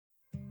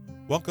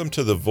Welcome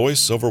to the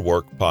Voice Over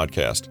Work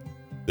podcast.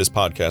 This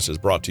podcast is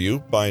brought to you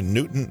by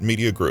Newton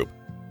Media Group,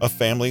 a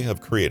family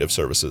of creative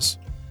services.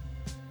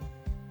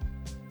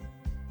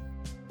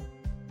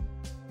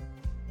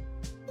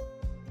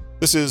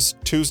 This is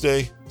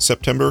Tuesday,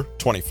 September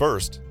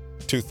 21st,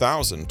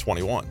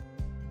 2021.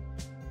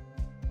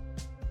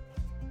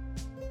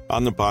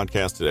 On the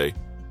podcast today,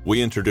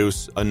 we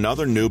introduce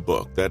another new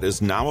book that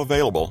is now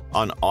available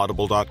on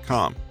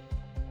audible.com.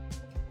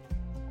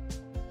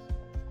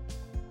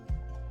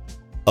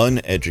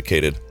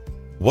 Uneducated: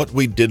 What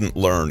We Didn't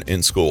Learn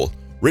in School,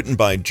 written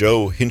by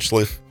Joe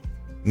Hinchliffe,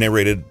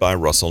 narrated by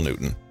Russell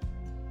Newton.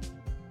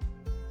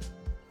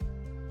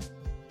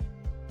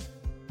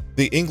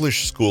 The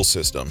English school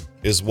system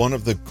is one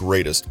of the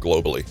greatest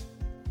globally,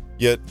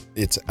 yet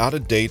it's out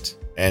of date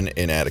and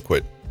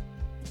inadequate.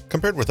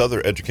 Compared with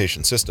other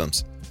education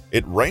systems,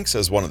 it ranks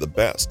as one of the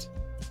best,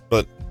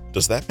 but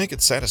does that make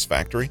it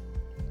satisfactory?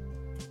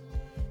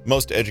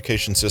 Most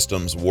education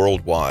systems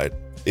worldwide,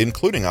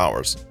 including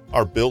ours,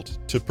 are built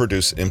to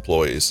produce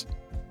employees.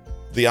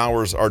 The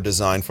hours are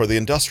designed for the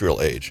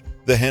industrial age,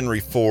 the Henry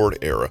Ford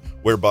era,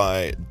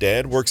 whereby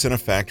dad works in a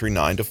factory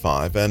 9 to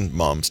 5 and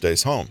mom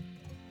stays home.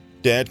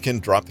 Dad can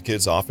drop the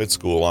kids off at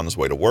school on his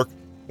way to work,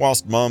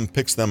 whilst mom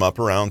picks them up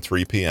around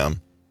 3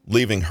 p.m.,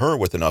 leaving her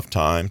with enough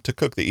time to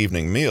cook the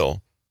evening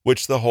meal,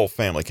 which the whole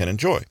family can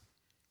enjoy.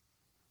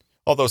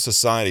 Although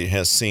society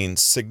has seen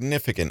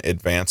significant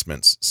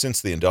advancements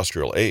since the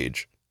industrial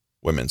age,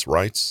 women's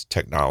rights,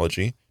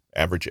 technology,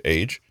 average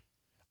age,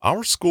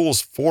 our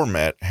school's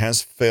format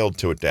has failed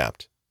to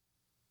adapt.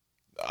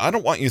 I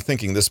don't want you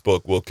thinking this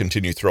book will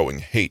continue throwing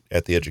hate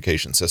at the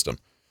education system.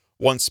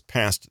 Once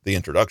past the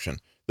introduction,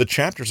 the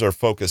chapters are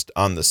focused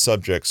on the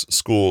subjects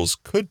schools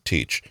could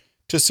teach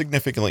to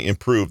significantly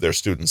improve their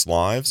students'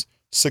 lives,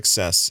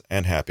 success,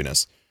 and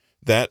happiness.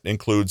 That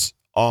includes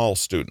all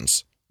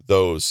students,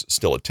 those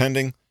still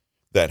attending,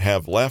 that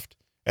have left,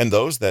 and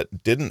those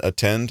that didn't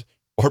attend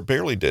or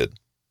barely did.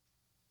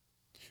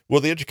 Will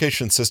the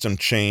education system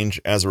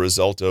change as a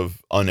result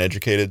of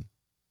uneducated?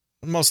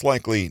 Most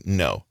likely,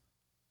 no.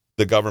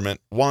 The government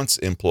wants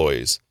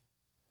employees.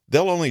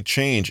 They'll only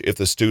change if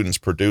the students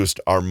produced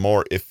are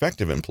more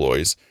effective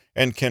employees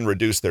and can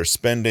reduce their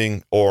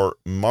spending or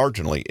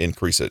marginally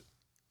increase it.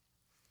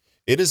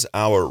 It is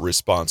our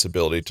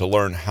responsibility to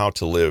learn how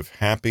to live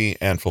happy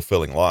and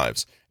fulfilling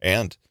lives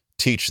and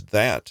teach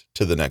that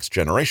to the next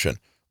generation,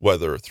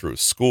 whether through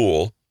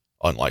school,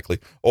 unlikely,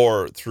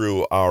 or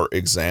through our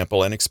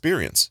example and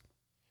experience.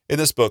 In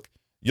this book,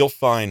 you'll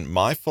find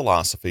my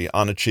philosophy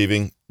on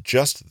achieving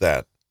just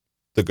that,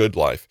 the good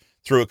life,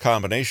 through a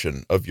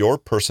combination of your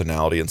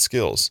personality and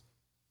skills.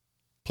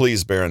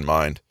 Please bear in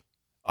mind,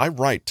 I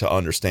write to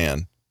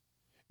understand.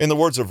 In the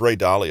words of Ray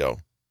Dalio,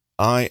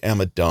 I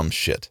am a dumb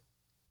shit.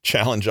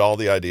 Challenge all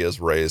the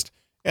ideas raised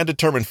and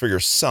determine for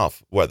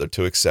yourself whether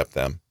to accept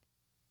them.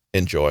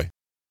 Enjoy.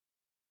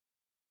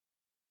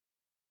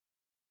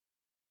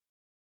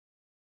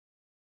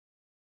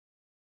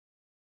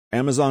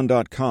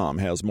 Amazon.com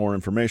has more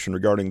information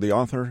regarding the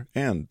author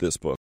and this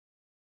book.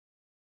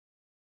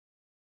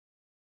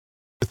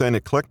 With an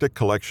eclectic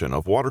collection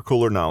of water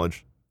cooler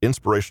knowledge,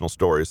 inspirational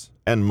stories,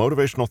 and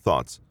motivational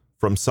thoughts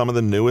from some of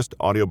the newest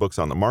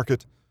audiobooks on the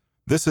market,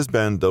 this has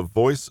been the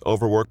Voice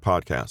Over Work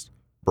podcast,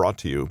 brought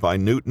to you by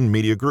Newton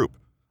Media Group,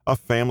 a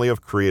family of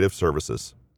creative services.